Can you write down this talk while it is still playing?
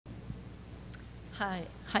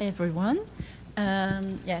Hi everyone.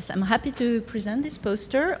 Yes, I'm happy to present this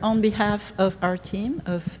poster on behalf of our team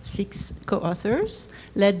of 6 co-authors,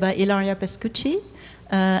 led by Ilaria Pascucci,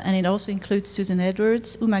 and it also includes Susan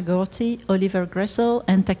Edwards, Uma Gorti, Oliver Gressel,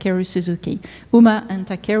 and Takeru Suzuki. Uma and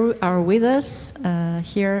Takeru are with us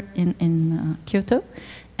here in Kyoto,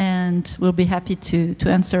 and we'll be happy to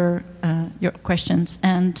answer your questions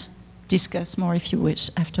and discuss more if you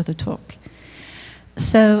wish after the talk.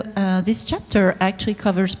 So this chapter actually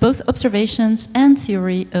covers both observations and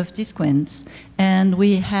theory of diskwins, and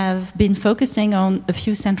we have been focusing on a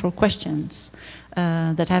few central questions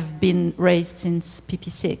that have been raised since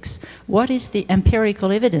PP6. What is the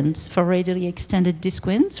empirical evidence for radially extended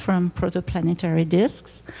diskwins from protoplanetary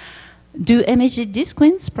disks? Do MHD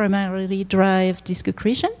diskwins primarily drive disk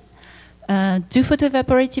accretion? Do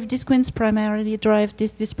photoevaporative diskwins primarily drive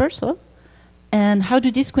disk dispersal? And how do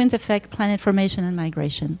diskwins affect planet formation and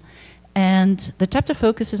migration? And the chapter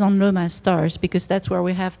focuses on low-mass stars because that's where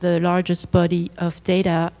we have the largest body of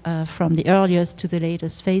data from the earliest to the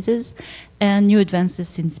latest phases and new advances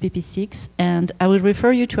since PP6. And I will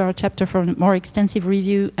refer you to our chapter for a more extensive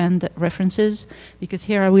review and references, because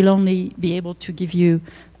here I will only be able to give you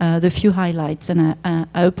the few highlights. And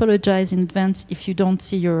I apologize in advance if you don't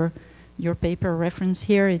see your paper reference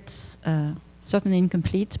here. It's certainly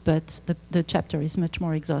incomplete, but the chapter is much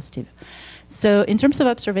more exhaustive. So in terms of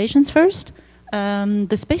observations first,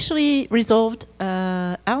 the spatially resolved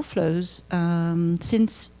outflows,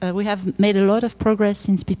 since we have made a lot of progress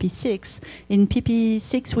since PP6. In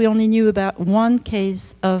PP6, we only knew about one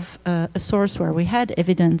case of a source where we had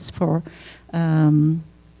evidence for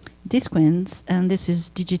diskwins, and this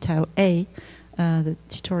is Digitau A, the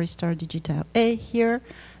Titori star Digitau A here.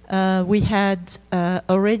 We had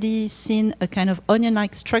already seen a kind of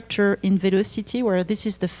onion-like structure in velocity, where this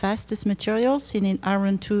is the fastest material seen in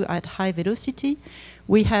iron 2 at high velocity.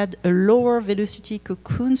 We had a lower velocity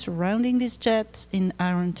cocoon surrounding these jets in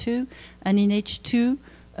iron 2, and in H2,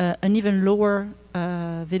 an even lower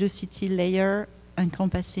velocity layer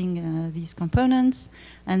encompassing these components.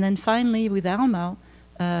 And then finally, with ALMA,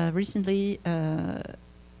 recently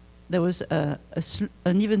there was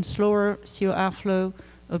an even slower COR flow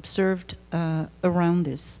observed around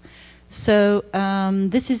this. So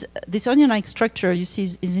this onion-like structure you see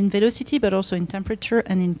is in velocity, but also in temperature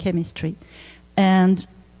and in chemistry. And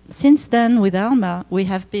since then, with ALMA, we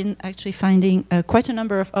have been actually finding quite a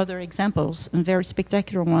number of other examples, and very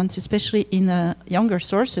spectacular ones, especially in younger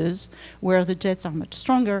sources, where the jets are much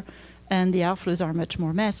stronger and the outflows are much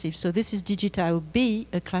more massive. So this is Digitau B,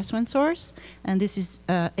 a class 1 source, and this is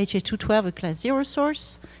HA212, a class 0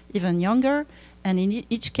 source, even younger. And in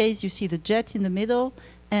each case, you see the jet in the middle,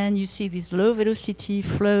 and you see these low velocity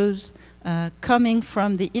flows coming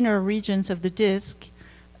from the inner regions of the disk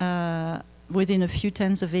within a few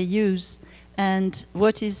tens of AUs. And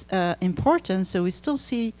what is important, so we still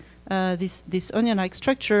see this onion-like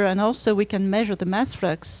structure, and also we can measure the mass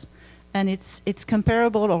flux, and it's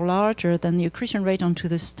comparable or larger than the accretion rate onto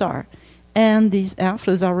the star. And these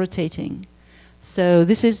outflows are rotating. So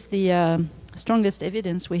this is the strongest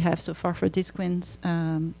evidence we have so far for diskwins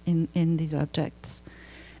in these objects.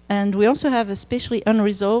 And we also have especially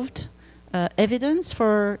unresolved evidence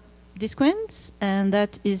for diskwins, and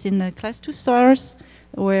that is in the class 2 stars,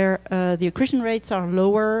 where the accretion rates are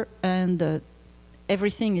lower and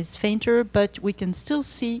everything is fainter, but we can still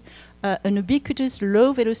see an ubiquitous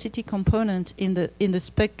low velocity component in the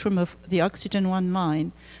spectrum of the oxygen 1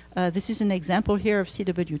 line. This is an example here of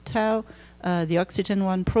CW tau. The oxygen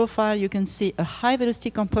 1 profile, you can see a high velocity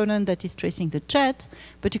component that is tracing the jet,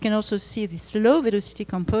 but you can also see this low velocity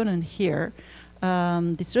component here.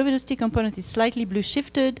 This low velocity component is slightly blue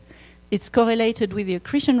shifted. It's correlated with the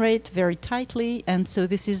accretion rate very tightly, and so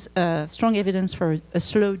this is strong evidence for a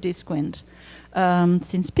slow diskwind.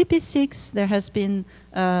 Since PP6, there has been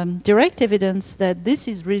direct evidence that this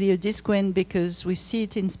is really a diskwind, because we see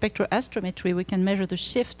it in spectroastrometry. We can measure the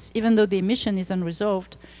shifts, even though the emission is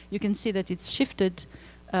unresolved. You can see that it's shifted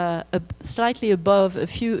slightly above, a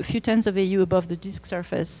few tens of AU above the disk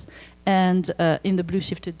surface, and in the blue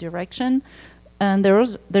shifted direction. And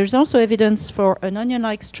there's also evidence for an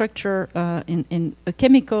onion-like structure, in a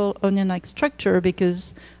chemical onion-like structure,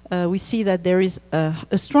 because we see that there is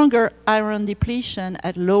a stronger iron depletion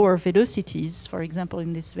at lower velocities, for example,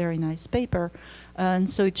 in this very nice paper. And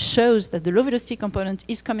so it shows that the low velocity component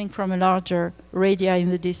is coming from a larger radii in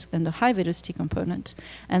the disk than the high velocity component.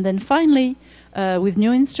 And then finally, with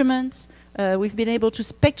new instruments, we've been able to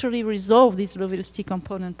spectrally resolve these low velocity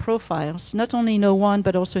component profiles, not only in O1,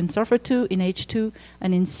 but also in sulfur 2, in H2,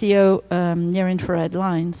 and in CO near infrared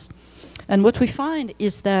lines. And what we find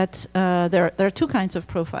is that there are two kinds of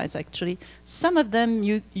profiles, actually. Some of them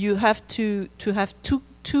you have to have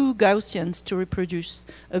two Gaussians to reproduce,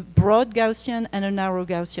 a broad Gaussian and a narrow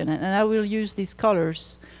Gaussian. And I will use these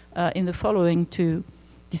colors in the following to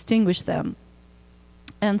distinguish them.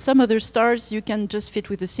 And some other stars you can just fit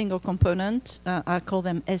with a single component. I call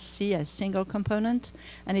them SC, as single component,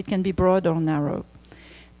 and it can be broad or narrow.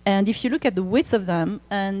 And if you look at the width of them,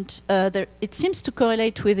 and it seems to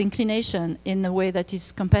correlate with inclination in a way that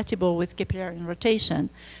is compatible with Keplerian rotation.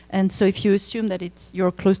 And so if you assume that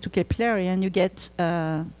you're close to Keplerian, you get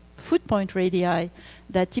foot point radii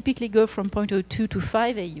that typically go from 0.02 to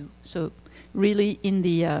 5 AU. So really in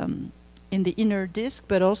the inner disk,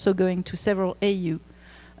 but also going to several AU,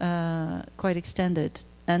 quite extended.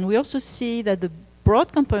 And we also see that the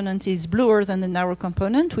broad component is bluer than the narrow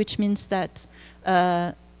component, which means that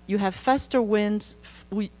you have faster winds.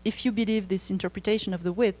 If you believe this interpretation of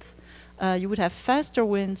the width, you would have faster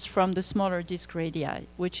winds from the smaller disk radii,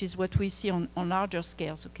 which is what we see on larger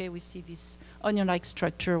scales. Okay, we see this onion-like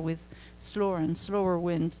structure with slower and slower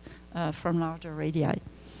wind from larger radii.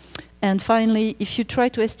 And finally, if you try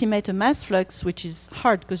to estimate a mass flux, which is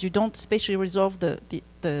hard because you don't spatially resolve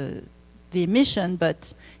the emission,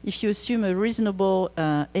 but if you assume a reasonable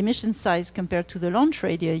emission size compared to the launch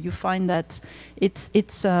radii, you find that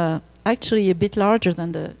it's actually a bit larger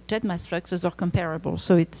than the jet mass fluxes are comparable,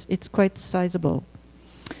 so it's quite sizable.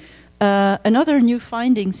 Another new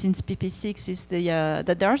finding since PP6 is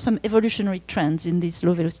that there are some evolutionary trends in these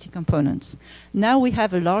low velocity components. Now we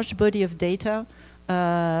have a large body of data,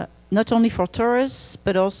 not only for torus,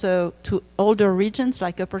 but also to older regions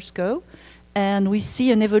like upper SCO. And we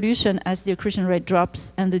see an evolution as the accretion rate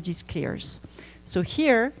drops and the disk clears. So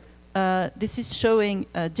here, this is showing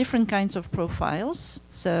different kinds of profiles.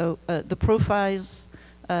 So the profiles,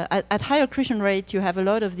 at high accretion rate, you have a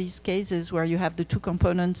lot of these cases where you have the two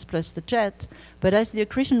components plus the jet. But as the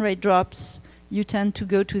accretion rate drops, you tend to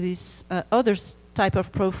go to this other type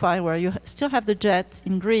of profile where you still have the jet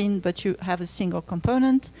in green, but you have a single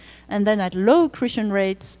component. And then at low accretion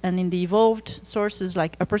rates and in the evolved sources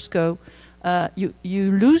like upper SCO,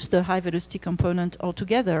 you lose the high velocity component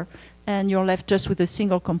altogether, and you're left just with a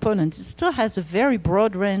single component. It still has a very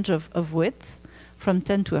broad range of width, from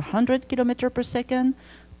 10 to 100 kilometers per second,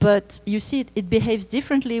 but you see it behaves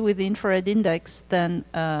differently with the infrared index than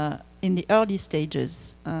in the early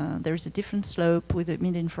stages. There's a different slope with the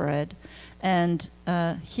mid-infrared. And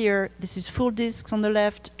here, this is full disks on the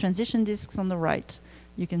left, transition disks on the right.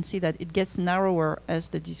 You can see that it gets narrower as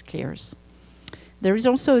the disk clears. There is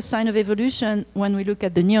also a sign of evolution when we look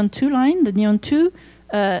at the neon 2 line. The neon 2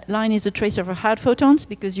 line is a tracer for hard photons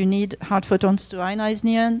because you need hard photons to ionize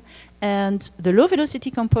neon. And the low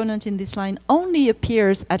velocity component in this line only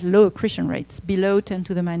appears at low accretion rates, below 10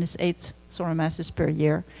 to the minus 8 solar masses per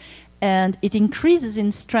year. And it increases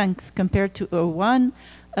in strength compared to O1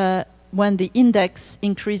 when the index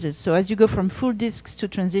increases. So as you go from full disks to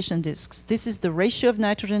transition disks, this is the ratio of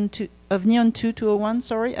of neon 2 to O1,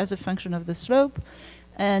 sorry, as a function of the slope.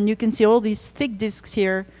 And you can see all these thick disks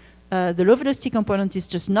here. The low velocity component is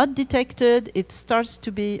just not detected. It starts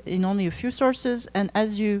to be in only a few sources. And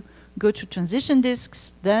as you go to transition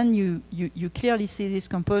disks, then you clearly see this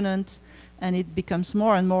component, and it becomes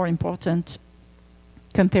more and more important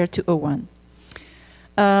compared to O1.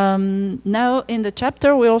 Now in the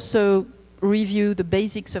chapter, we also review the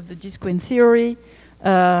basics of the disk wind theory.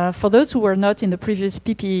 For those who were not in the previous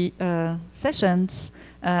PP sessions,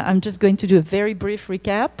 I'm just going to do a very brief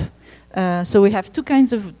recap. So we have two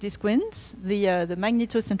kinds of disk winds, the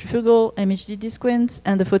magnetocentrifugal MHD disk winds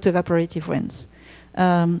and the photoevaporative winds.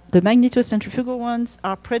 The magnetocentrifugal ones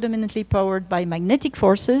are predominantly powered by magnetic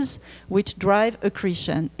forces which drive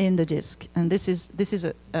accretion in the disk. And this is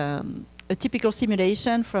a typical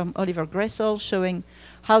simulation from Oliver Gressel showing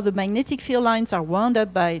how the magnetic field lines are wound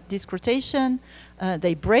up by disk rotation.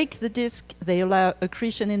 They break the disk, they allow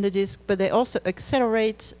accretion in the disk, but they also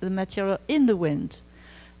accelerate the material in the wind.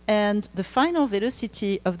 And the final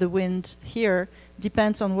velocity of the wind here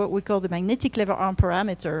depends on what we call the magnetic lever arm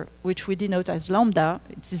parameter, which we denote as lambda.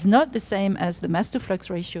 It is not the same as the mass to flux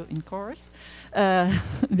ratio in cores.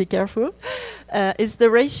 Be careful. It's the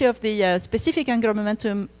ratio of the specific angular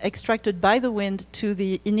momentum extracted by the wind to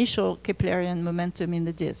the initial Keplerian momentum in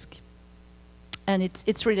the disk. And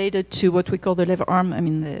it's related to what we call the lever arm,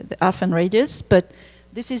 the Alphen radius, but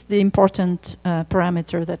this is the important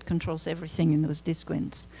parameter that controls everything in those disk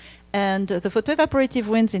winds. And the photoevaporative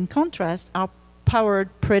winds, in contrast, are powered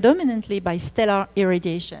predominantly by stellar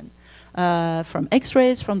irradiation from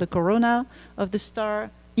X-rays from the corona of the star,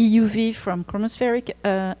 EUV from chromospheric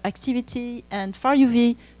activity, and far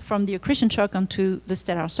UV from the accretion shock onto the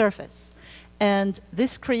stellar surface. And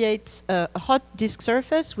this creates a hot disk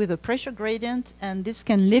surface with a pressure gradient, and this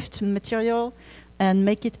can lift material and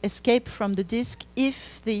make it escape from the disk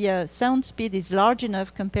if the sound speed is large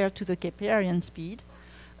enough compared to the Keplerian speed,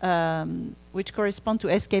 which correspond to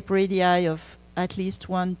escape radii of at least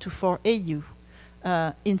 1 to 4 AU.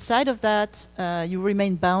 Inside of that, you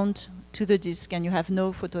remain bound to the disk and you have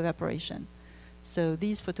no photoevaporation. So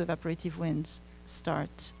these photoevaporative winds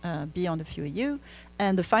start beyond a few AU,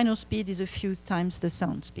 and the final speed is a few times the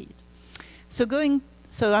sound speed.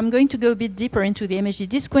 So I'm going to go a bit deeper into the MHD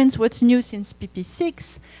disk winds. What's new since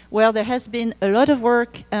PP6? Well, there has been a lot of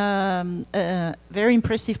work, very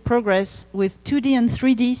impressive progress with 2D and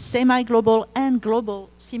 3D semi-global and global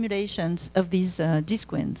simulations of these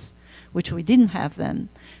disk winds, which we didn't have then.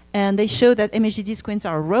 And they show that MHD disk winds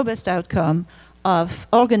are a robust outcome of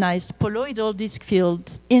organized poloidal disk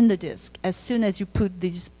fields in the disk. As soon as you put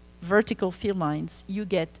these vertical field lines, you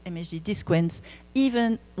get MHD disk winds,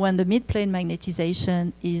 even when the midplane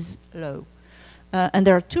magnetization is low. And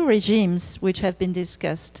there are two regimes which have been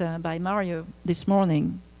discussed by Mario this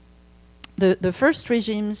morning. The first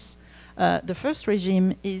regime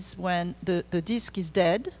is when the disk is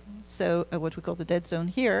dead, so what we call the dead zone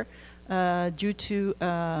here, due to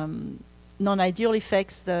non-ideal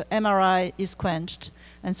effects, the MRI is quenched,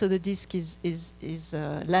 and so the disk is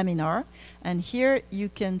laminar. And here you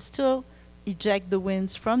can still eject the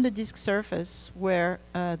winds from the disk surface where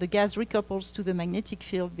the gas recouples to the magnetic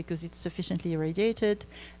field because it's sufficiently irradiated,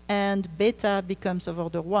 and beta becomes of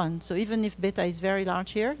order 1. So even if beta is very large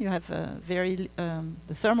here, you have the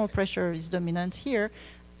thermal pressure is dominant here,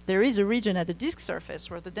 there is a region at the disk surface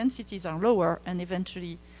where the densities are lower, and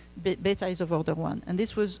eventually beta is of order 1. And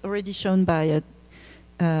this was already shown by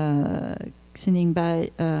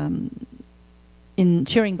in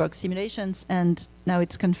Shearing box simulations, and now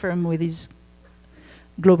it's confirmed with these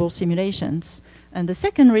global simulations. And the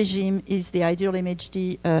second regime is the ideal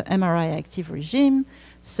MHD MRI active regime.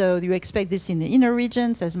 So you expect this in the inner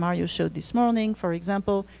regions, as Mario showed this morning. For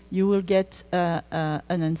example, you will get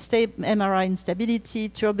an MRI instability,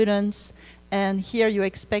 turbulence, and here you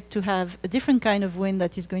expect to have a different kind of wind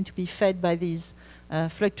that is going to be fed by these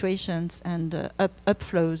fluctuations and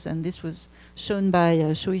upflows, and this was shown by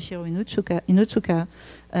Shuichiro Inotsuka,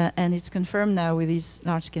 and it's confirmed now with these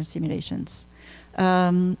large-scale simulations.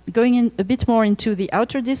 Going in a bit more into the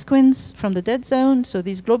outer disk winds from the dead zone, so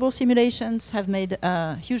these global simulations have made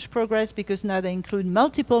huge progress because now they include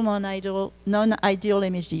multiple non-ideal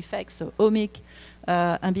MHD effects, so ohmic,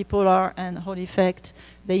 ambipolar, and Hall effect.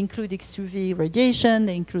 They include XUV radiation,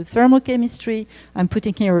 they include thermochemistry. I'm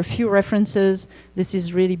putting here a few references. This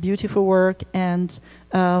is really beautiful work, and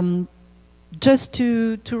just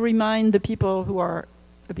to remind the people who are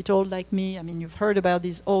a bit old like me, I mean, you've heard about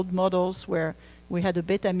these old models where we had a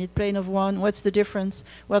beta midplane of 1. What's the difference?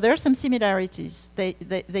 Well, there are some similarities.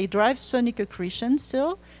 They drive sonic accretion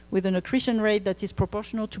still, with an accretion rate that is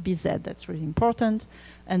proportional to BZ. That's really important.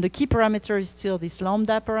 And the key parameter is still this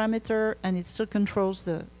lambda parameter, and it still controls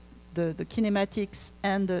the kinematics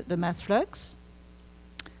and the mass flux.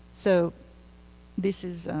 So this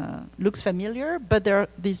is looks familiar, but there are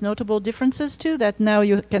these notable differences too, that now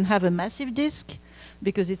you can have a massive disk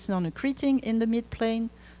because it's non-accreting in the midplane.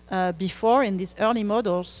 Before, in these early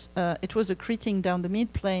models, it was accreting down the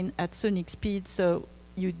midplane at sonic speed, so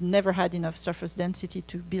you never had enough surface density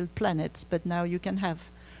to build planets, but now you can have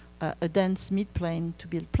a dense midplane to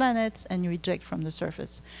build planets, and you eject from the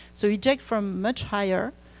surface. So eject from much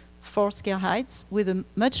higher 4 scale heights with a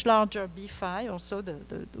much larger B phi, also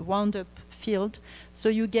the wound-up field, so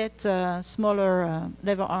you get smaller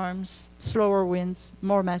lever arms, slower winds,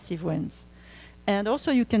 more massive winds. And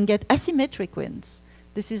also you can get asymmetric winds.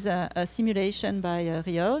 This is a simulation by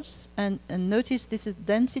Rios, and notice this is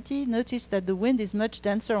density. Notice that the wind is much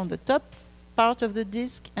denser on the top part of the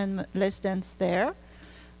disk and less dense there.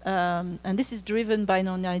 And this is driven by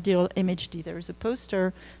non-ideal MHD. There is a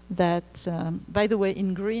poster that, by the way,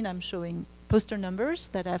 in green I'm showing poster numbers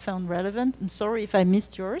that I found relevant. I'm sorry if I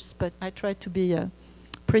missed yours, but I tried to be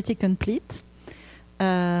pretty complete.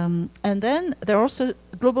 And then there are also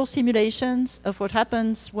global simulations of what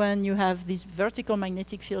happens when you have these vertical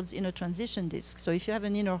magnetic fields in a transition disk. So if you have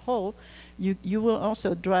an inner hole, you will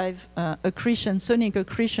also drive accretion, sonic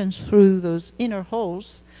accretion through those inner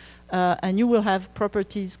holes, and you will have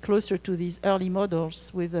properties closer to these early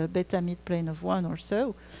models with a beta midplane of 1 or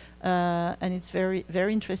so. And it's very,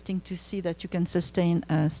 very interesting to see that you can sustain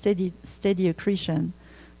steady accretion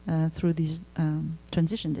through these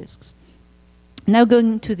transition disks. Now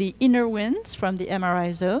going to the inner winds from the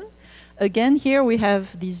MRI zone. Again, here we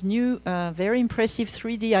have these new, very impressive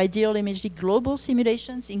 3D ideal MHD global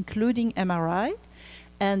simulations, including MRI.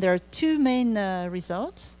 And there are two main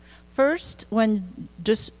results. First, when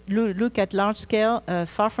just look at large scale,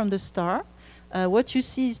 far from the star, what you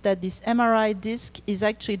see is that this MRI disk is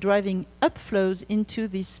actually driving upflows into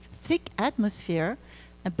this thick atmosphere,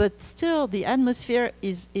 but still the atmosphere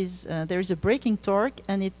is there is a braking torque,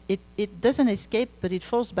 and it doesn't escape, but it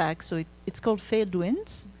falls back. So it's called failed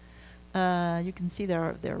winds. You can see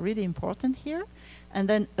they're really important here. And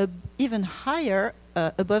then even higher,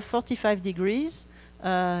 above 45 degrees,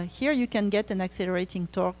 here you can get an accelerating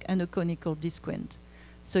torque and a conical disk wind.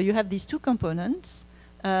 So you have these two components,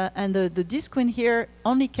 and the disk wind here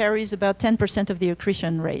only carries about 10% of the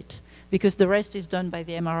accretion rate, because the rest is done by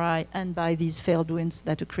the MRI and by these failed winds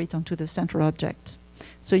that accrete onto the central object.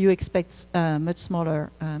 So you expect much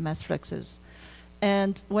smaller mass fluxes.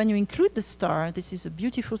 And when you include the star, this is a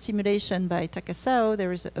beautiful simulation by Takasao.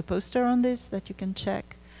 There is a poster on this that you can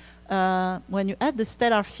check. When you add the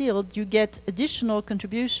stellar field, you get additional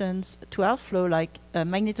contributions to outflow, like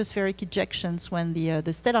magnetospheric ejections when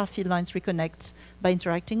the stellar field lines reconnect by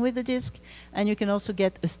interacting with the disk. And you can also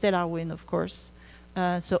get a stellar wind, of course.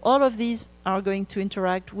 So all of these are going to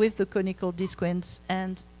interact with the conical disk winds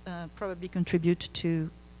and probably contribute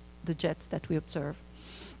to the jets that we observe.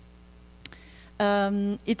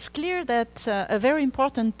 It's clear that a very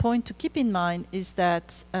important point to keep in mind is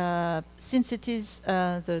that since it is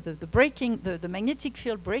the magnetic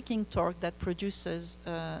field braking torque that produces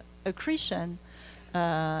accretion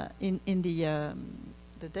in the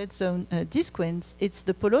dead zone disk winds, it's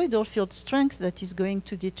the poloidal field strength that is going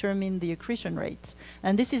to determine the accretion rate.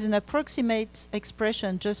 And this is an approximate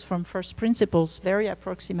expression just from first principles, very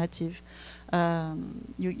approximative.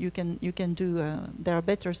 You can do, there are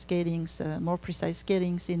better scalings, more precise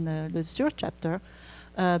scalings in the Lesueur chapter.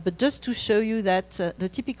 But just to show you that the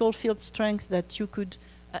typical field strength that you could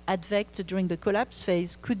advect during the collapse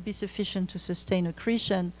phase could be sufficient to sustain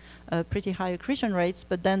accretion, pretty high accretion rates.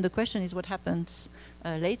 But then the question is what happens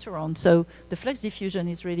later on. So the flux diffusion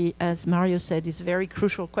is really, as Mario said, is a very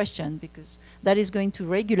crucial question, because that is going to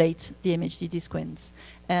regulate the MHD disk winds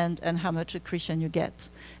and how much accretion you get.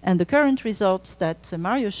 And the current results that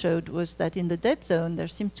Mario showed was that in the dead zone, there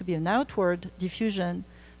seems to be an outward diffusion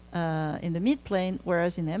in the midplane,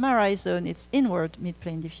 whereas in the MRI zone, it's inward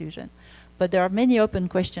midplane diffusion. But there are many open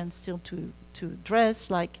questions still to address,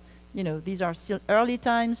 like, you know, these are still early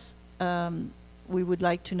times. We would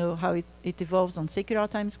like to know how it evolves on secular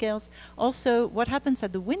timescales. Also, what happens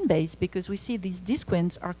at the wind base, because we see these disk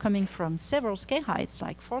winds are coming from several scale heights,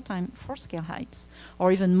 like four scale heights,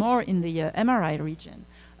 or even more in the MRI region.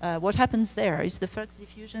 What happens there? Is the flux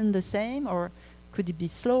diffusion the same, or could it be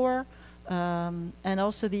slower? And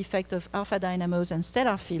also the effect of alpha dynamos and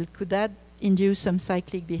stellar field, could that induce some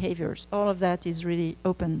cyclic behaviors? All of that is really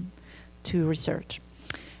open to research.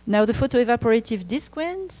 Now, the photoevaporative disk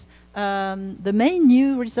winds, the main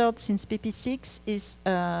new result since PP6 is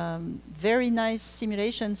very nice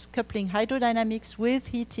simulations coupling hydrodynamics with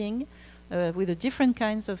heating, with the different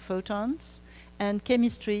kinds of photons, and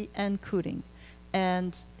chemistry and cooling.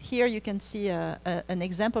 And here you can see an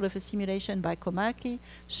example of a simulation by Komaki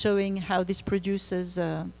showing how this produces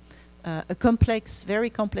a complex, very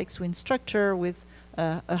complex wind structure with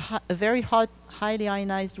a very hot, highly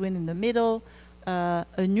ionized wind in the middle, a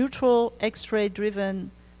neutral X-ray driven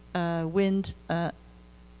wind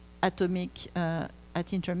atomic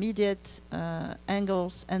at intermediate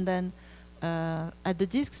angles, and then at the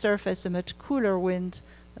disk surface a much cooler wind.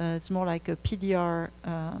 It's more like a PDR-like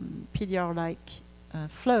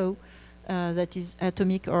flow that is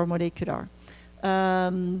atomic or molecular.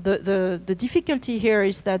 The difficulty here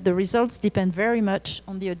is that the results depend very much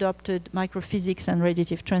on the adopted microphysics and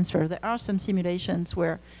radiative transfer. There are some simulations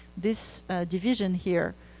where this division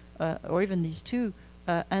here, or even these two,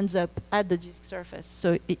 ends up at the disk surface.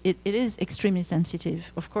 So it is extremely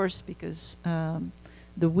sensitive, of course, because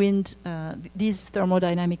the wind, these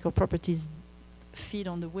thermodynamical properties feed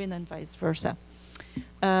on the wind and vice versa.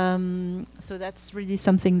 So that's really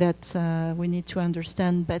something that we need to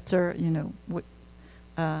understand better, you know,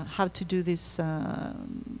 how to do this,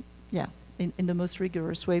 in the most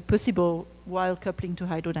rigorous way possible while coupling to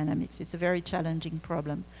hydrodynamics. It's a very challenging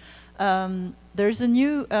problem. There's a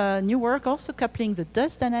new work also coupling the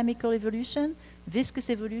dust dynamical evolution, viscous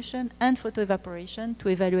evolution, and photoevaporation to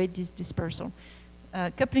evaluate this dispersal.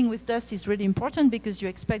 Coupling with dust is really important because you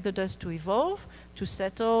expect the dust to evolve, to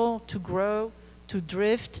settle, to grow, to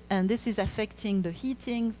drift, and this is affecting the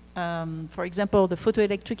heating. For example, the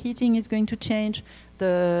photoelectric heating is going to change,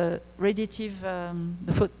 the radiative,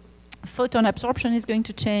 photon absorption is going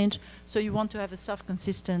to change, so you want to have a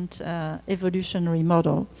self-consistent evolutionary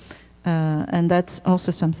model. And that's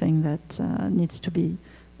also something that needs to be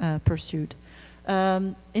pursued.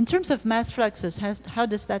 In terms of mass fluxes, how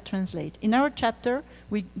does that translate? In our chapter,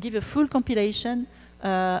 we give a full compilation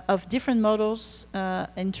of different models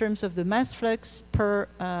in terms of the mass flux per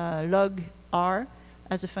log r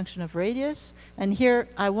as a function of radius. And here,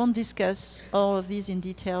 I won't discuss all of these in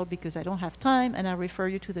detail because I don't have time, and I refer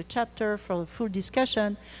you to the chapter for a full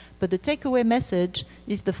discussion. But the takeaway message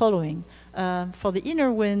is the following. For the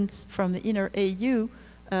inner winds from the inner AU,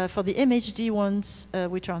 for the MHD ones,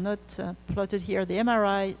 which are not plotted here, the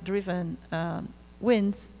MRI-driven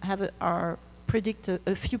winds predict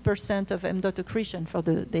a few percent of m dot accretion for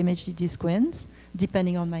the MHD disk winds,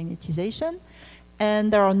 depending on magnetization.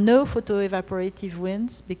 And there are no photoevaporative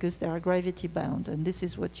winds because they are gravity bound. And this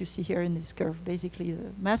is what you see here in this curve. Basically,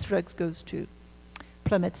 the mass flux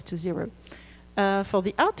plummets to 0. For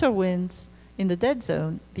the outer winds in the dead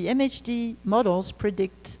zone, the MHD models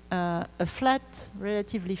predict a flat,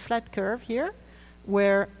 relatively flat curve here,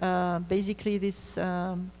 where basically this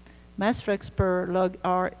mass flux per log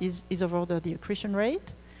r is of order the accretion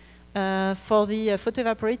rate. For the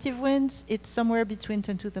photoevaporative winds, it's somewhere between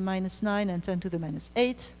 10 to the minus 9 and 10 to the minus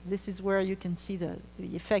 8. This is where you can see the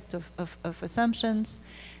effect of assumptions.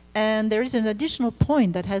 And there is an additional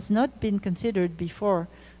point that has not been considered before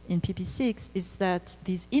in PP6, is that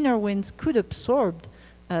these inner winds could absorb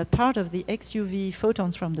part of the XUV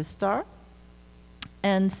photons from the star.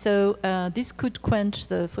 And so this could quench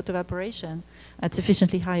the photoevaporation at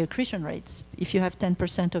sufficiently high accretion rates if you have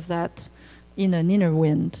 10% of that in an inner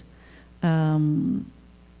wind.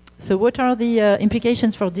 So what are the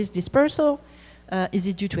implications for this dispersal? Is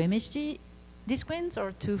it due to MHD disk winds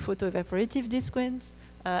or to photoevaporative disk winds?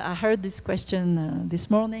 I heard this question this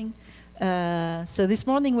morning. So this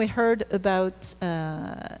morning we heard about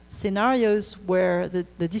scenarios where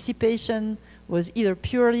the dissipation was either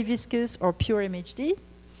purely viscous or pure MHD.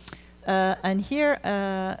 And here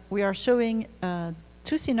we are showing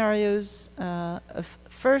two scenarios.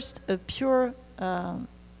 First, a pure,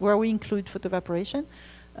 where we include photoevaporation.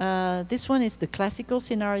 This one is the classical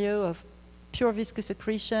scenario of pure viscous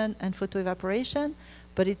accretion and photoevaporation,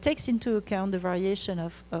 but it takes into account the variation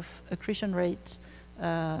of accretion rate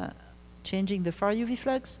changing the far UV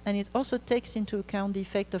flux, and it also takes into account the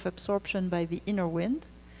effect of absorption by the inner wind.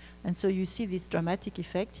 And so you see this dramatic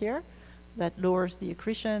effect here that lowers the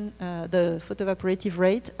accretion, the photoevaporative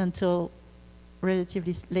rate until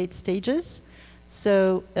relatively late stages.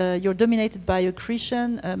 So you're dominated by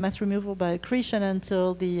accretion, mass removal by accretion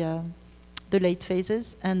until the late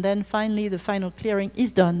phases. And then finally, the final clearing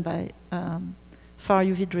is done by far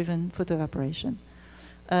UV-driven photoevaporation.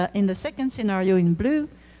 In the second scenario in blue,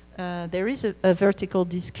 there is a vertical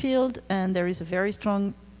disk field, and there is a very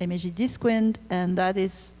strong MHD disk wind, and that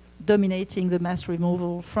is dominating the mass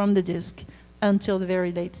removal from the disk until the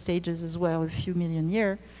very late stages as well, a few million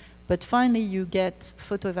years. But finally, you get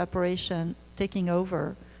photoevaporation taking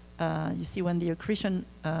over. You see when the accretion,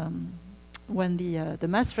 when the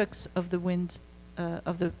mass flux of the wind,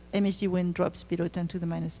 of the MHD wind drops below 10 to the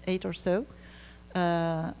minus 8 or so,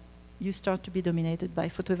 you start to be dominated by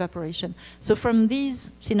photoevaporation. So from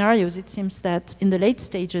these scenarios, it seems that in the late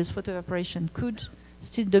stages, photoevaporation could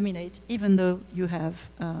still dominate, even though you have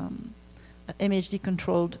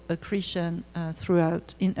MHD-controlled accretion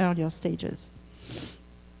throughout in earlier stages.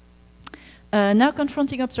 Now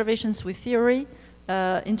confronting observations with theory.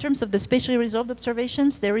 In terms of the spatially resolved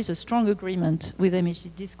observations, there is a strong agreement with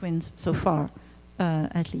MHD disk winds so far,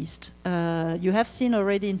 at least. You have seen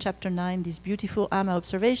already in chapter 9 these beautiful AMA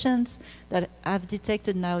observations that have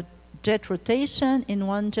detected now jet rotation in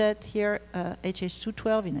one jet here,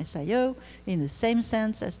 HH212 in SIO, in the same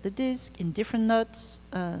sense as the disk, in different knots,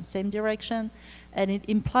 same direction, and it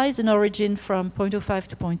implies an origin from 0.05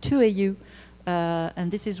 to 0.2 AU, and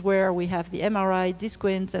this is where we have the MRI disk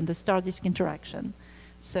winds and the star-disk interaction.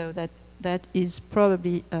 So that is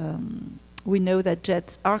probably, we know that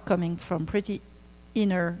jets are coming from pretty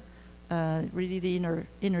inner, really the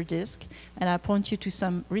inner disk, and I point you to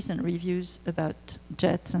some recent reviews about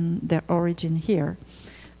jets and their origin here.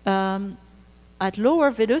 At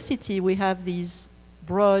lower velocity, we have these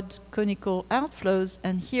broad conical outflows,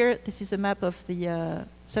 and here this is a map of the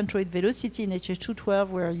centroid velocity in HH212,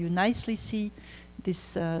 where you nicely see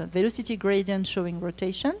this velocity gradient showing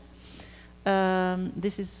rotation.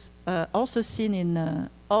 This is also seen in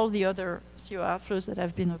all the other CO outflows that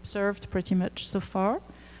have been observed pretty much so far.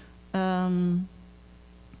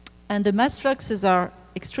 And the mass fluxes are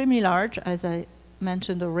extremely large, as I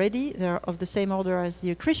mentioned already. They're of the same order as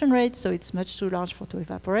the accretion rate, so it's much too large for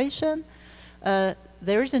photoevaporation.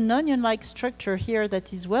 There is an onion-like structure here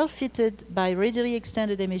that is well fitted by readily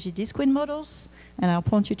extended MEG disc-wind models, and I'll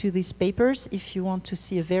point you to these papers if you want to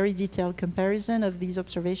see a very detailed comparison of these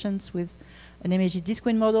observations with an MEG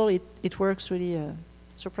disc-wind model. It works really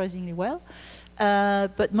surprisingly well.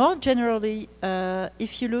 But more generally,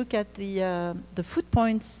 if you look at the foot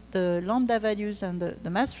points, the lambda values and the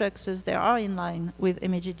mass fluxes, they are in line with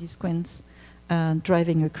MEG disc-winds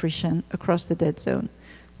driving accretion across the dead zone.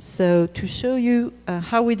 So to show you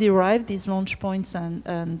how we derive these launch points and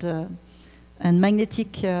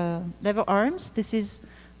magnetic lever arms, this is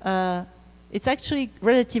it's actually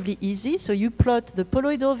relatively easy. So you plot the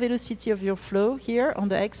poloidal velocity of your flow here on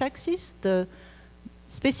the x-axis, the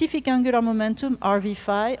specific angular momentum RV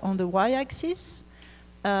phi on the y-axis,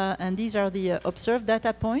 and these are the observed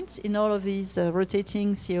data points in all of these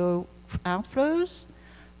rotating CO outflows.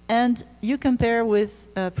 And you compare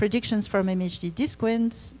with predictions from MHD disk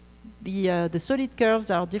winds. The solid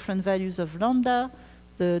curves are different values of lambda.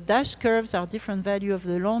 The dashed curves are different value of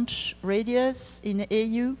the launch radius in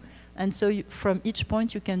AU. And so from each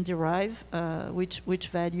point you can derive which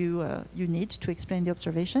value you need to explain the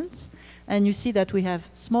observations. And you see that we have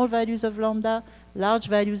small values of lambda, large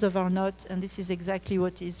values of R naught, and this is exactly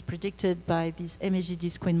what is predicted by these MEG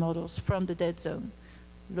disk-wind models from the dead zone.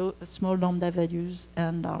 Small lambda values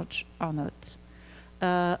and large R naught.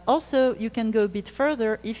 Also, you can go a bit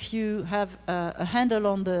further if you have a handle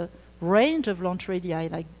on the range of launch radii.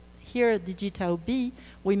 Like here at Digitao B,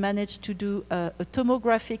 we managed to do a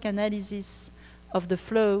tomographic analysis of the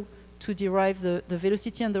flow to derive the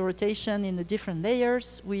velocity and the rotation in the different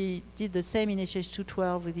layers. We did the same in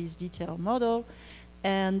HH212 with this detailed model,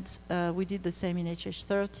 and we did the same in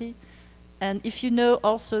HH30. And if you know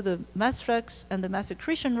also the mass flux and the mass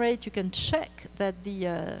accretion rate, you can check that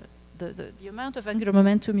the amount of angular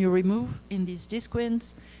momentum you remove in these disk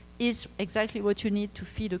winds is exactly what you need to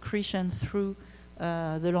feed accretion through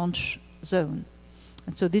the launch zone.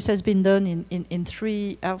 And so this has been done in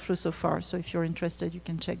 3 outflows so far. So if you're interested, you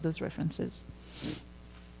can check those references.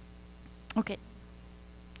 Okay.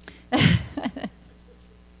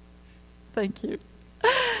 Thank you.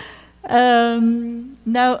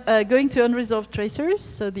 Now, going to unresolved tracers,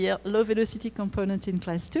 so the low velocity component in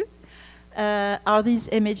class 2. Are these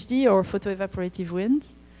MHD or photoevaporative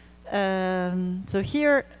winds? So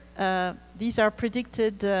here, these are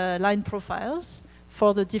predicted line profiles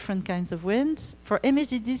for the different kinds of winds. For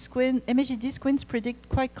MEG disk winds predict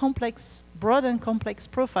quite complex, broad and complex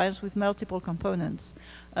profiles with multiple components.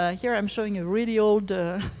 Here I'm showing a really old,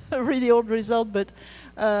 result, but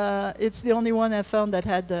it's the only one I found that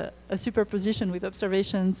had a superposition with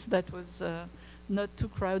observations that was not too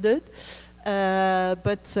crowded.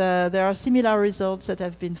 But there are similar results that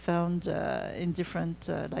have been found in different,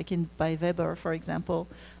 like by Weber, for example.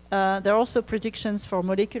 There are also predictions for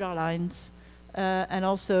molecular lines. And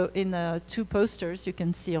also in 2 posters, you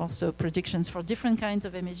can see also predictions for different kinds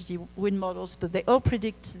of MHD wind models, but they all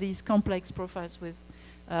predict these complex profiles with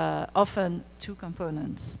often 2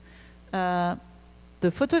 components. The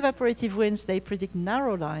photoevaporative winds, they predict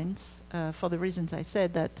narrow lines for the reasons I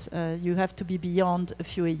said, that you have to be beyond a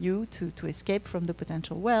few AU to escape from the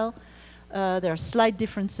potential well. There are slight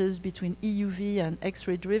differences between EUV and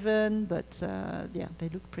X-ray driven, but yeah, they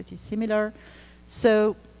look pretty similar.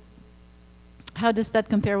 So how does that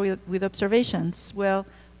compare with observations? Well,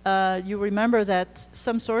 you remember that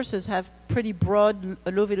some sources have pretty broad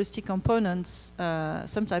low velocity components,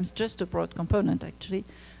 sometimes just a broad component actually,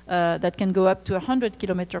 that can go up to 100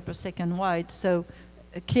 km per second wide. So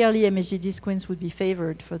clearly MEG disk winds would be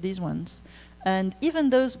favored for these ones. And even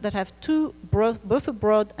those that have both a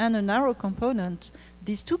broad and a narrow component,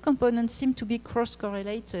 these 2 components seem to be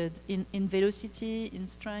cross-correlated in velocity, in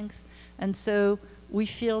strength, and so we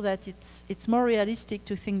feel that it's more realistic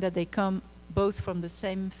to think that they come both from the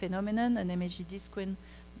same phenomenon, an MEG disk wind,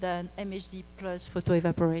 than MEG plus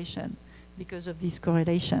photoevaporation because of these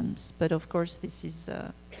correlations. But of course, this is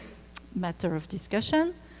a matter of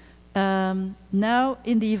discussion. Now,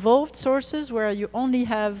 in the evolved sources where you only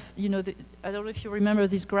have, I don't know if you remember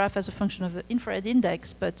this graph as a function of the infrared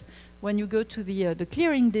index, but when you go to the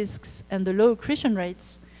clearing disks and the low accretion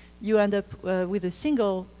rates, you end up with a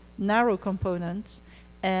single narrow components,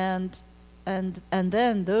 and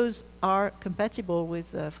then those are compatible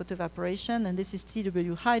with photoevaporation, and this is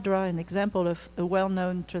TW Hydra, an example of a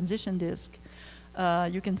well-known transition disk.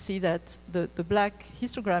 You can see that the black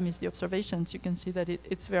histogram is the observations. You can see that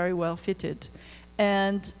it's very well fitted.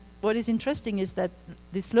 And what is interesting is that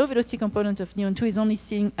this low velocity component of neon 2 is only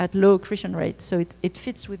seen at low accretion rates. So it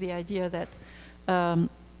fits with the idea that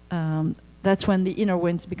that's when the inner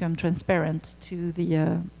winds become transparent to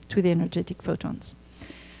the energetic photons.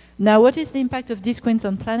 Now, what is the impact of disk winds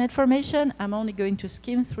on planet formation? I'm only going to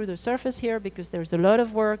skim through the surface here because there's a lot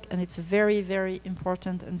of work, and it's a very, very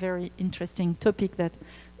important and very interesting topic that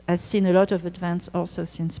has seen a lot of advance also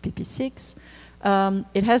since PP6.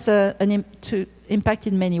 It has an impact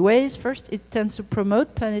in many ways. First, it tends to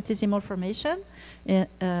promote planetesimal formation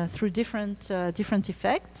through different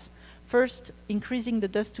effects. First, increasing the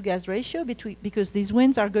dust-to-gas ratio because these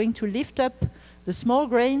winds are going to lift up the small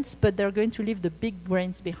grains, but they're going to leave the big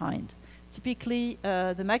grains behind. Typically,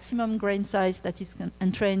 the maximum grain size that is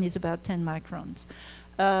entrained is about 10 microns.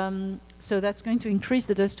 So that's going to increase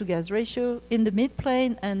the dust-to-gas ratio in the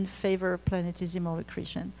midplane and favor planetesimal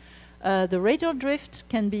accretion. The radial drift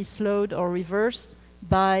can be slowed or reversed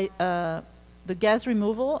by the gas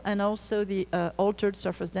removal and also the altered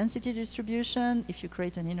surface density distribution if you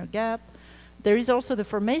create an inner gap. There is also the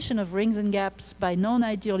formation of rings and gaps by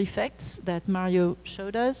non-ideal effects that Mario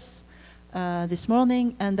showed us this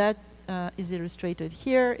morning, and that is illustrated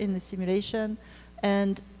here in the simulation.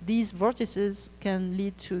 And these vortices can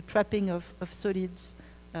lead to trapping of solids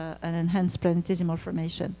and enhance planetesimal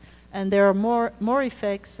formation. And there are more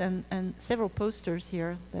effects and several posters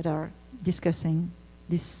here that are discussing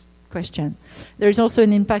this question. There is also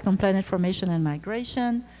an impact on planet formation and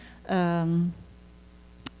migration.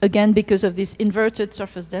 Again, because of this inverted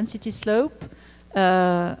surface density slope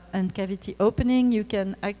and cavity opening, you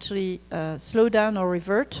can actually slow down or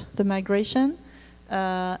revert the migration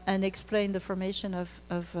and explain the formation of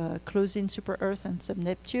close-in super-Earth and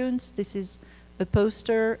sub-Neptunes. This is a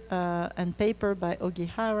poster and paper by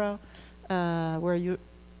Ogihara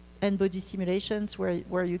and body simulations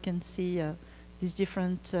where you can see these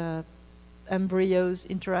different embryos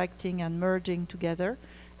interacting and merging together.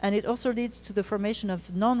 And it also leads to the formation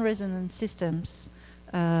of non-resonant systems,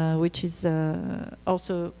 which is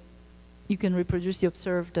also, you can reproduce the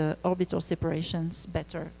observed orbital separations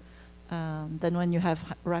better than when you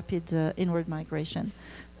have rapid inward migration.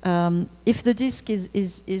 If the disk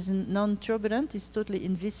is non-turbulent, it's totally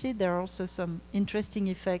inviscid. There are also some interesting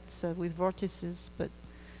effects with vortices, but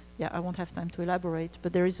yeah, I won't have time to elaborate.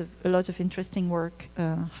 But there is a lot of interesting work,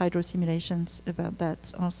 hydro simulations about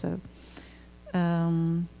that also.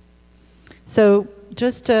 So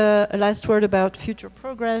just a last word about future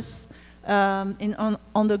progress. On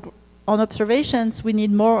observations, we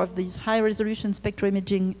need more of these high-resolution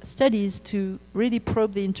spectroimaging studies to really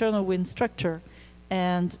probe the internal wind structure.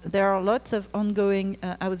 And there are lots of ongoing,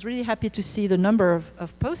 I was really happy to see the number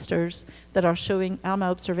of posters that are showing ALMA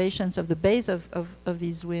observations of the base of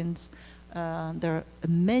these winds. There are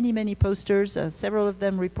many, many posters, several of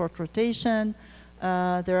them report rotation.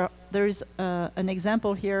 There is an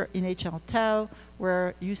example here in HL tau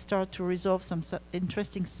where you start to resolve some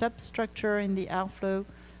interesting substructure in the outflow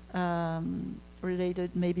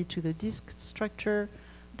related maybe to the disk structure.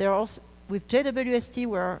 There are also, with JWST,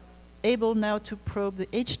 we're able now to probe the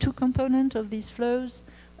H2 component of these flows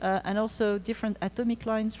and also different atomic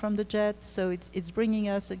lines from the jet. So it's bringing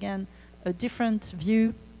us, again, a different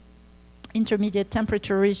view, intermediate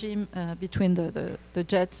temperature regime between the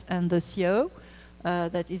jets and the CO.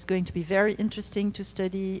 That is going to be very interesting to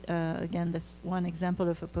study. Again, that's one example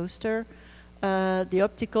of a poster. The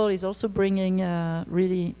optical is also bringing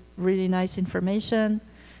really, really nice information.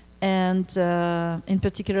 And in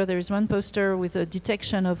particular, there is one poster with a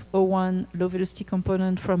detection of O1 low velocity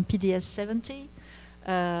component from PDS 70.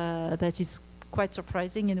 That is quite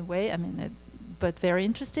surprising in a way, I mean, but very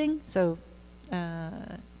interesting. So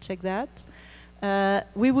check that.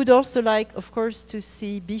 We would also like, of course, to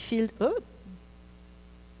see B field.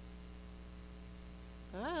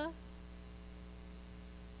 Oh.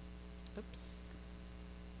 Oops.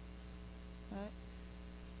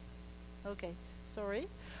 Okay, sorry.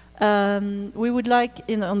 We would like,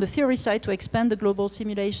 on the theory side, to expand the global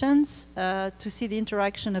simulations to see the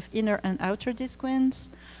interaction of inner and outer disk winds,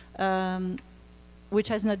 which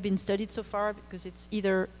has not been studied so far because it's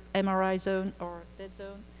either MRI zone or dead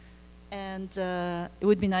zone. And it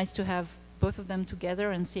would be nice to have both of them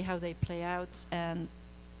together and see how they play out and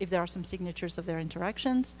if there are some signatures of their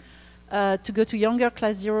interactions. To go to younger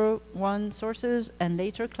class 0, 1 sources and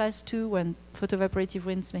later class 2 when photoevaporative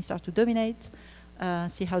winds may start to dominate.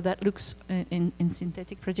 See how that looks in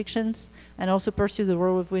synthetic predictions, and also pursue the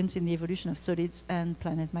role of winds in the evolution of solids and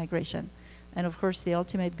planet migration. And of course, the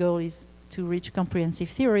ultimate goal is to reach comprehensive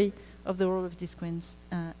theory of the role of disk winds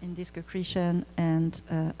in disk accretion and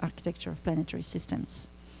architecture of planetary systems.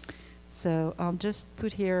 So I'll just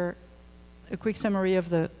put here a quick summary of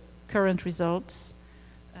the current results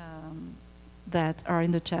that are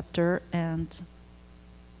in the chapter, and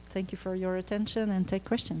thank you for your attention and take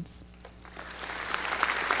questions.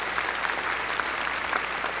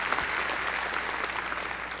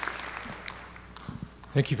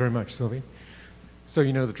 Thank you very much, Sylvie. So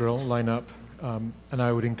you know the drill, line up, and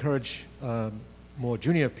I would encourage more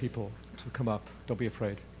junior people to come up. Don't be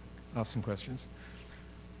afraid. Ask some questions.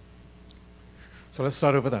 So let's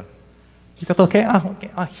start over there. Is that okay?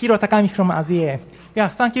 Hiro Takami from ASIA. Yeah,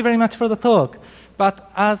 thank you very much for the talk.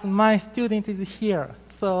 But as my student is here,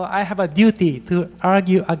 so I have a duty to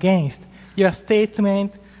argue against your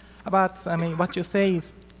statement about, what you say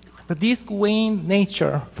is the disk-weighing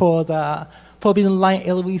nature for the forbidden line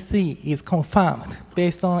LVC is confirmed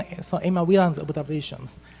based on Emma Whelan's observations.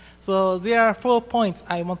 So there are 4 points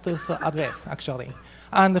I want to address, actually.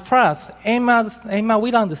 And first, Emma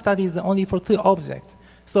Whelan studies only for 2 objects.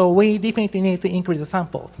 So we definitely need to increase the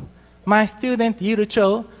samples. My student, Yuru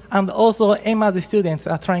Cho, and also Emma's students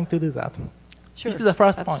are trying to do that. Sure. This is the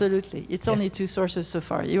first point. Absolutely. It's only 2 sources so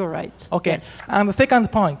far. You're right. Okay. Yes. And the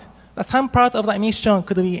second point, some part of the emission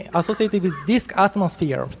could be associated with disk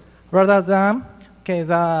atmosphere rather than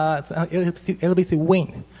the LBC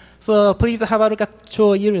wind. So please have a look at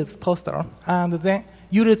Cho Yuru's poster, and then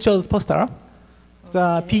Yuru Cho's poster,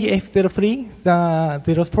 the PF03,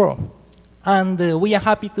 the 04. And we are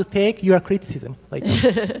happy to take your criticism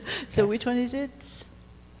later. So which one is it?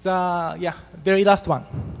 The very last one.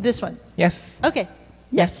 This one? Yes. Okay.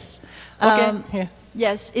 Yes. Okay. Yes.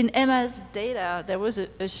 Yes. In Emma's data, there was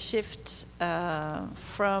a shift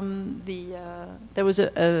from the. There was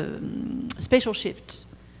a spatial shift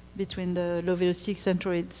between the low velocity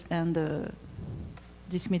centroids and the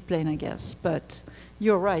disk midplane, I guess. But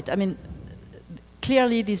you're right. I mean,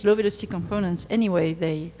 clearly these low velocity components, anyway,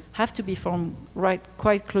 they have to be formed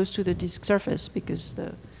quite close to the disk surface because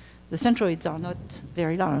the centroids are not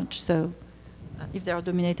very large. So if they are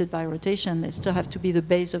dominated by rotation, they still have to be the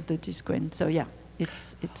base of the disk wind. So yeah,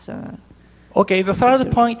 it's okay, the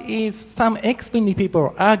third point is some X-wind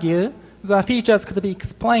people argue the features could be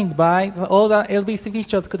explained by, all the LBC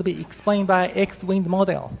features could be explained by X-wind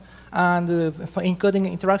model, and including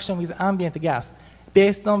interaction with ambient gas,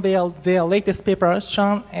 based on their latest paper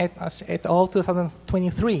shown at all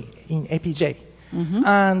 2023 in APJ. Mm-hmm.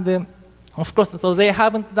 And of course, so they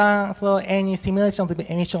haven't done any simulation of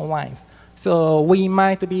the emission lines. So we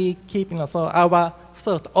might be keeping our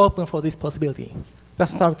thought open for this possibility.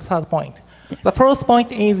 That's the third point. Yes. The first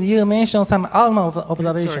point is you mentioned some ALMA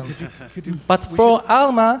observations. Sorry, but for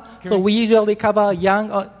ALMA, so we usually cover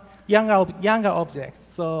younger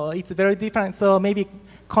objects. So it's very different. So maybe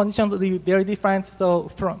conditions will be very different. So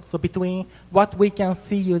between what we can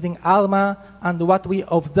see using ALMA and what we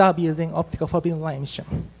observe using optical forbidden light emission.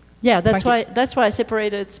 Yeah, that's why I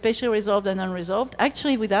separated spatially resolved and unresolved.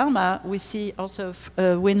 Actually, with ALMA, we see also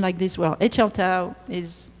a wind like this. Well, HL tau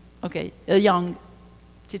is a young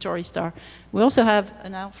Titori star. We also have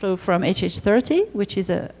an outflow from HH30, which is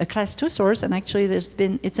a class 2 source, and actually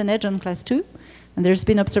it's an edge on class 2, and there's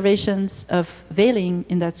been observations of veiling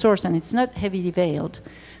in that source, and it's not heavily veiled.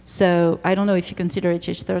 So I don't know if you consider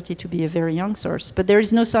HH30 to be a very young source, but there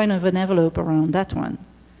is no sign of an envelope around that one,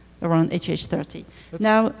 around HH30.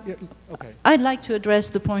 Now, I'd like to address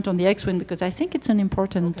the point on the X-wind because I think it's an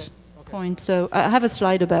important point. So I have a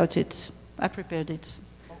slide about it. I prepared it.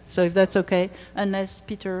 So if that's okay, unless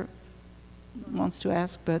Peter wants to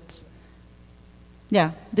ask, but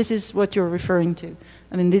yeah, this is what you're referring to.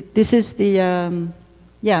 I mean, this is the,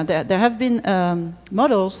 there have been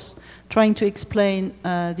models trying to explain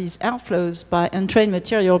these outflows by untrained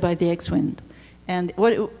material by the X-wind. And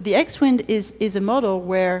the X-wind is a model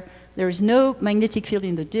where there is no magnetic field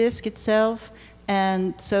in the disk itself,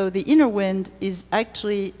 and so the inner wind is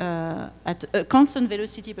actually at a constant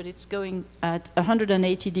velocity, but it's going at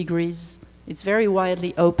 180 degrees. It's very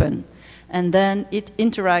widely open. And then it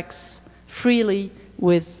interacts freely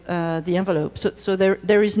with the envelope. So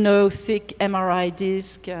there is no thick MRI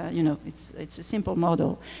disk, it's a simple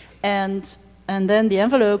model. And then the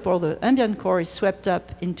envelope or the ambient core is swept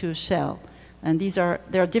up into a shell. And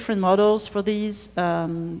there are different models for these,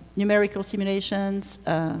 numerical simulations,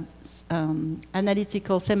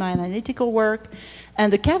 analytical, semi-analytical work.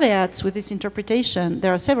 And the caveats with this interpretation,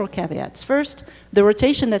 there are several caveats. First, the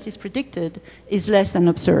rotation that is predicted is less than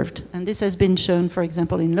observed. And this has been shown, for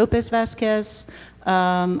example, in Lopez-Vasquez.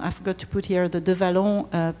 I forgot to put here the De Vallon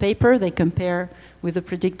paper. They compare with the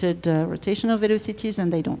predicted rotational velocities,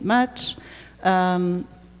 and they don't match.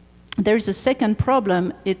 There's a second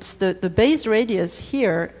problem. It's the base radius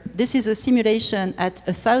here This is a simulation at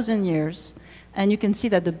 1,000 years, and you can see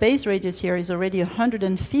that the base radius here is already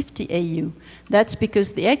 150 AU. That's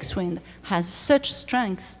because the X-wind has such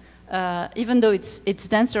strength. Even though it's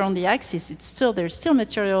denser on the axis, there's still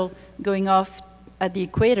material going off at the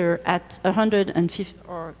equator at 150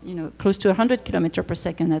 or close to 100 kilometers per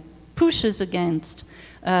second that pushes against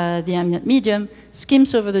the ambient medium,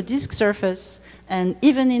 skims over the disk surface, and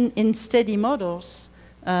even in steady models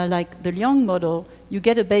like the Liang model, you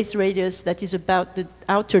get a base radius that is about the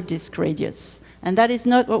outer disk radius, and that is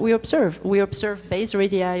not what we observe. We observe base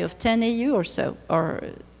radii of 10 AU or so,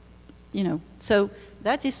 so.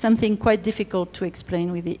 That is something quite difficult to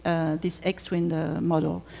explain with this X-wind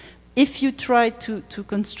model. If you try to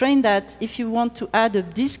constrain that, if you want to add a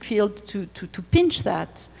disk field to pinch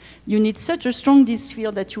that, you need such a strong disk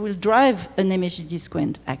field that you will drive an MHD disk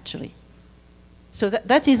wind, actually. So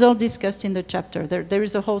that is all discussed in the chapter. There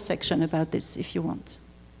is a whole section about this, if you want.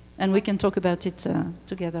 And we can talk about it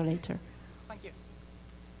together later. Thank you.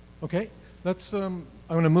 Okay, let's...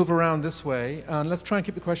 I'm going to move around this way, and let's try and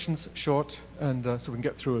keep the questions short, and so we can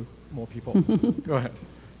get through more people. Go ahead.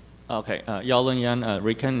 Okay, Yao Lun Yan,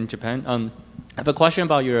 Riken in Japan. I have a question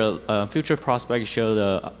about your future prospect. You show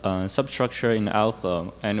the substructure in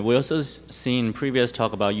alpha, and we also seen in previous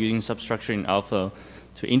talk about using substructure in alpha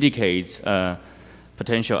to indicate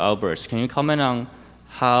potential outbursts. Can you comment on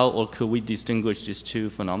how or could we distinguish these two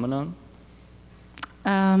phenomena?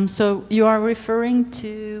 So you are referring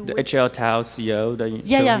to the HL tau CO that you showed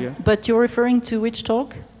here? Yeah, but you're referring to which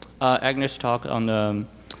talk? Agnes' talk on the...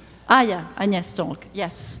 Agnes' talk,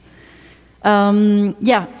 yes.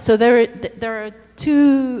 So there are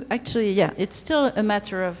two, actually, it's still a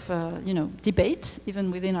matter of, debate, even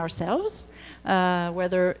within ourselves,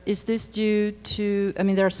 whether is this due to,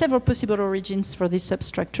 there are several possible origins for these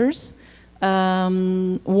substructures.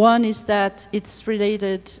 One is that it's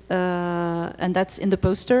related, and that's in the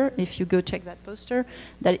poster, if you go check that poster,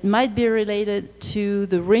 that it might be related to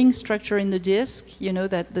the ring structure in the disk,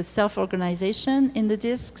 that the self-organization in the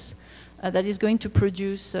disks that is going to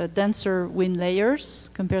produce denser wind layers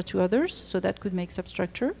compared to others, so that could make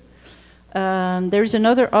substructure. There is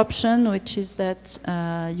another option, which is that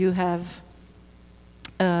you have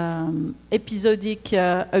episodic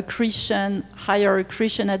accretion, higher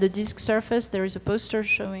accretion at the disk surface. There is a poster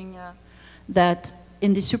showing that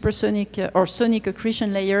in the supersonic or sonic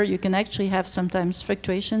accretion layer, you can actually have sometimes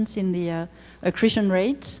fluctuations in the accretion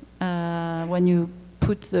rate when you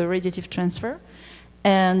put the radiative transfer.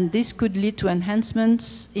 And this could lead to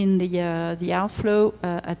enhancements in the outflow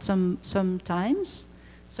at some times.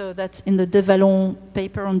 So that's in the De Vallon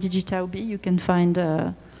paper on Digitau B. You can find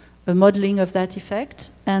a modeling of that effect.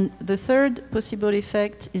 And the third possible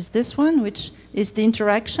effect is this one, which is the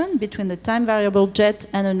interaction between the time variable jet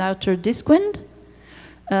and an outer disk wind.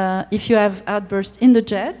 If you have outbursts in the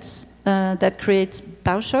jets, that creates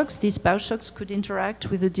bow shocks. These bow shocks could interact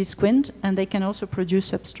with the disk wind, and they can also produce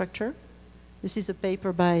substructure. This is a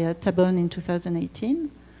paper by Tabon in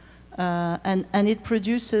 2018. And it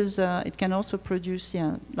produces, it can also produce,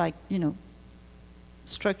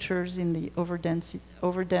 structures in the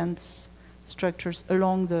overdense structures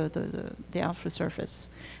along the alpha surface.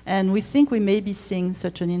 And we think we may be seeing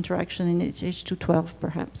such an interaction in H212,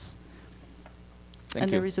 perhaps. Thank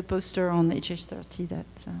you. There is a poster on HH30 that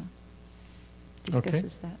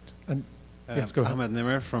discusses that. And yes, go ahead. Ahmed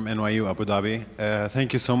Nimr from NYU Abu Dhabi.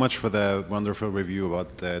 Thank you so much for the wonderful review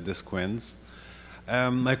about disk winds.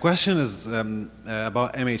 My question is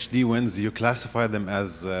about MHD winds. You classify them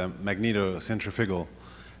as magnetocentrifugal.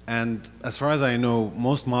 And as far as I know,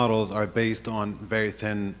 most models are based on very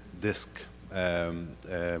thin disk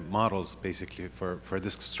models, basically, for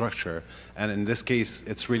disk structure. And in this case,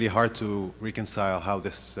 it's really hard to reconcile how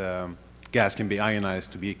this gas can be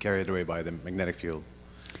ionized to be carried away by the magnetic field.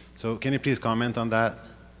 So can you please comment on that?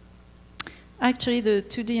 Actually, the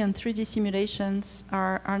 2D and 3D simulations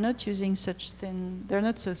are not using such thin, they're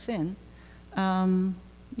not so thin.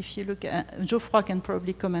 If you look at, Geoffroy can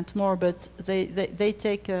probably comment more, but they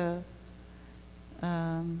take a,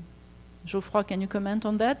 Geoffroy, can you comment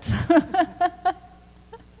on that?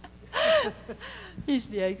 He's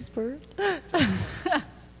the expert.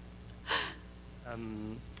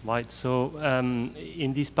 Right, so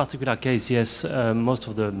in this particular case, yes, most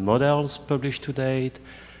of the models published to date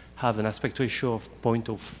have an aspect ratio of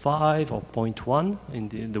 0.05 or 0.1.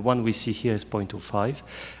 In the one we see here is 0.05.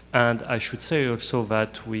 And I should say also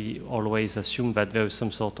that we always assume that there is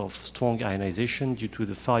some sort of strong ionization due to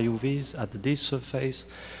the far UVs at the disk surface,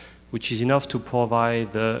 which is enough to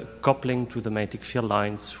provide the coupling to the magnetic field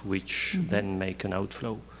lines, which then make an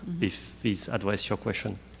outflow, if this addresses your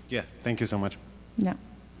question. Yeah, thank you so much. Yeah.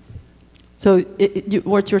 So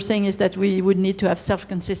what you're saying is that we would need to have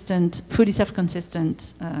self-consistent, fully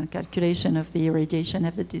self-consistent calculation of the irradiation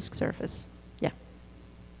of the disk surface. Yeah,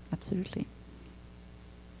 absolutely.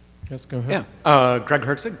 Yes, go ahead. Yeah, Greg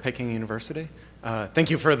Herzig, Peking University. Thank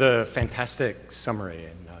you for the fantastic summary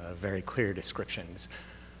and very clear descriptions.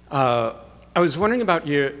 I was wondering about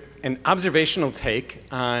an observational take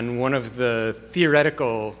on one of the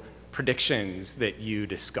theoretical predictions that you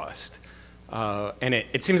discussed. And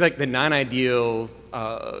it seems like the non-ideal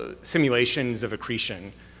simulations of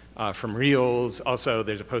accretion from reals. Also,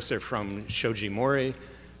 there's a poster from Shoji Mori.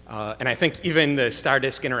 And I think even the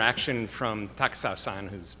star-disk interaction from Takasawa-san,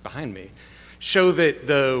 who's behind me, show that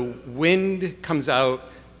the wind comes out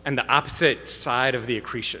on the opposite side of the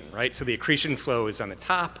accretion, right? So the accretion flow is on the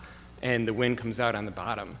top, and the wind comes out on the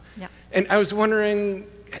bottom. Yeah. And I was wondering,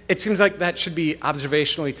 it seems like that should be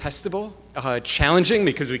observationally testable, challenging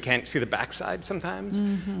because we can't see the backside sometimes.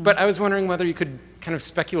 Mm-hmm. But I was wondering whether you could kind of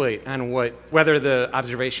speculate on whether the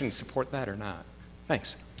observations support that or not.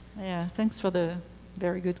 Thanks. Yeah, thanks for the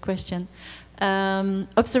very good question.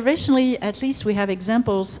 Observationally, at least we have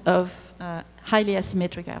examples of highly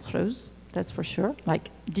asymmetric airflows, that's for sure. Like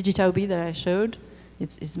digital B that I showed,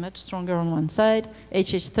 it's much stronger on one side.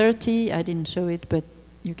 HH30, I didn't show it, but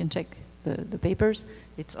you can check the papers.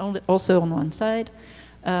 It's also on one side.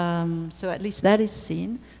 So at least that is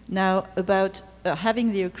seen. Now, about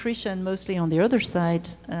having the accretion mostly on the other side,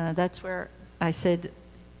 that's where I said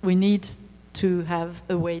we need to have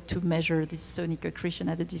a way to measure this sonic accretion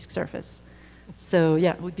at the disk surface. So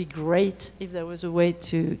yeah, it would be great if there was a way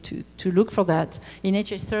to look for that. In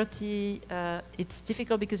HH30, it's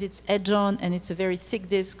difficult because it's edge-on and it's a very thick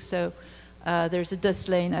disk, so there's a dust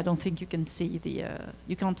lane. I don't think you can see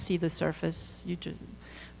you can't see the surface.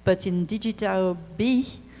 But in digital B,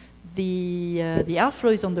 the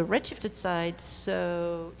airflow is on the redshifted side,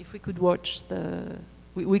 so if we could watch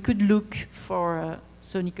we could look for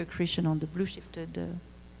sonic accretion on the blue shifted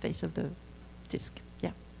face of the disk.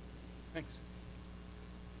 Yeah. Thanks.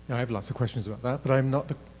 Yeah, I have lots of questions about that, but I'm not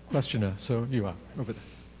the questioner, so you are over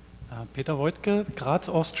there. Peter Voigtke, Graz,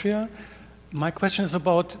 Austria. My question is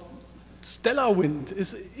about stellar wind.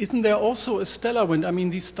 Isn't there also a stellar wind? I mean,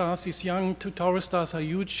 these stars, these young two Taurus stars are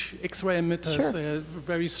huge X-ray emitters. Sure. They have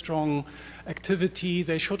very strong activity.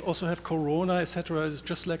 They should also have corona, etc.,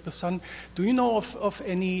 just like the sun. Do you know of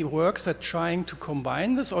any works that trying to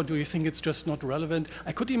combine this, or do you think it's just not relevant?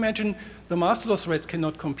 I could imagine the mass loss rates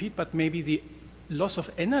cannot compete, but maybe the loss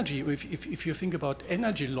of energy, if you think about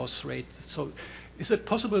energy loss rates. So is it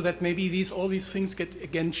possible that maybe all these things get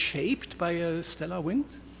again shaped by a stellar wind?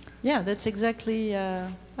 Yeah, that's exactly.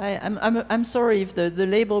 I'm sorry if the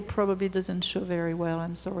label probably doesn't show very well.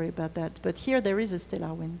 I'm sorry about that. But here there is a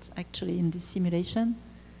stellar wind actually in this simulation.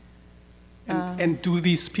 And do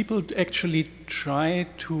these people actually try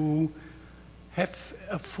to have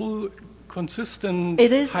a full consistent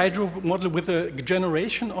hydro model with a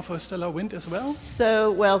generation of a stellar wind as well? So,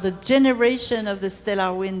 well, the generation of the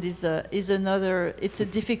stellar wind is another. It's a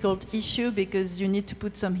difficult issue because you need to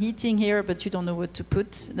put some heating here, but you don't know what to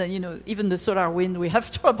put. You know, even the solar wind we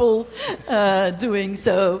have trouble doing.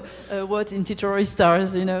 So, what in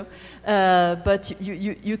Protostars, you know? But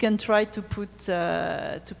you can try to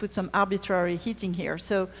put some arbitrary heating here.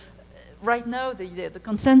 So. Right now, the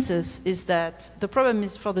consensus is that the problem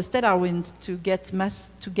is for the stellar wind to get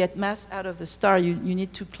mass out of the star. You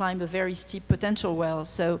need to climb a very steep potential well,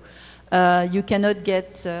 so you cannot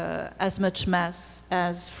get as much mass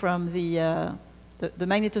as from the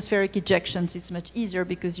magnetospheric ejections. It's much easier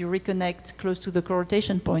because you reconnect close to the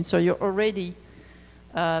co-rotation point, so you're already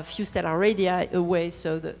a few stellar radii away,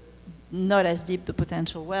 so not as deep the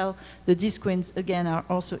potential well. The disk winds again are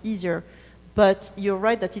also easier. But you're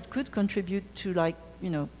right that it could contribute to, like, you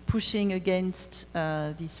know, pushing against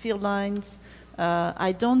these field lines.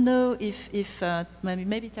 I don't know if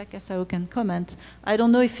maybe Takasawa can comment. I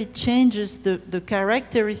don't know if it changes the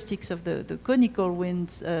characteristics of the conical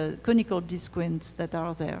winds, conical disk winds that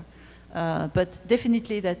are there. But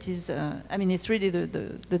definitely that is, I mean, it's really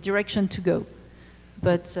the direction to go.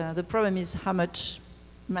 But the problem is how much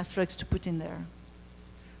mass flux to put in there.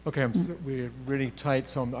 Okay, we're really tight,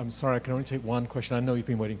 so I'm sorry, I can only take one question. I know you've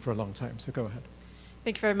been waiting for a long time, so go ahead.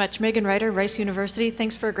 Thank you very much. Megan Ryder, Rice University.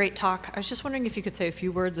 Thanks for a great talk. I was just wondering if you could say a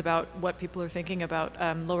few words about what people are thinking about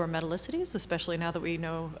lower metallicities, especially now that we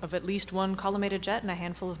know of at least one collimated jet and a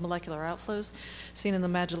handful of molecular outflows seen in the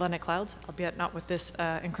Magellanic Clouds, albeit not with this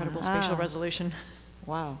incredible spatial resolution.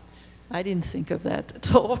 Wow. I didn't think of that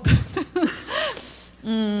at all.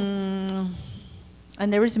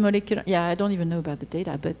 And there is a molecular, I don't even know about the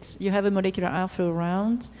data, but you have a molecular outflow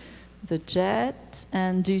around. the jet.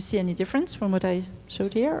 And do you see any difference from what I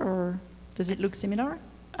showed here, or does it look similar?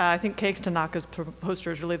 I think Keiko Tanaka's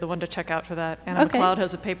poster is really the one to check out for that. Anna Okay. McLeod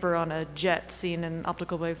has a paper on a jet seen in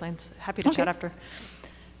optical wavelengths. Happy to chat after.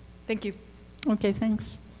 Thank you. Okay,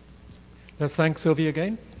 thanks. Let's thank Sylvie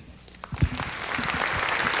again.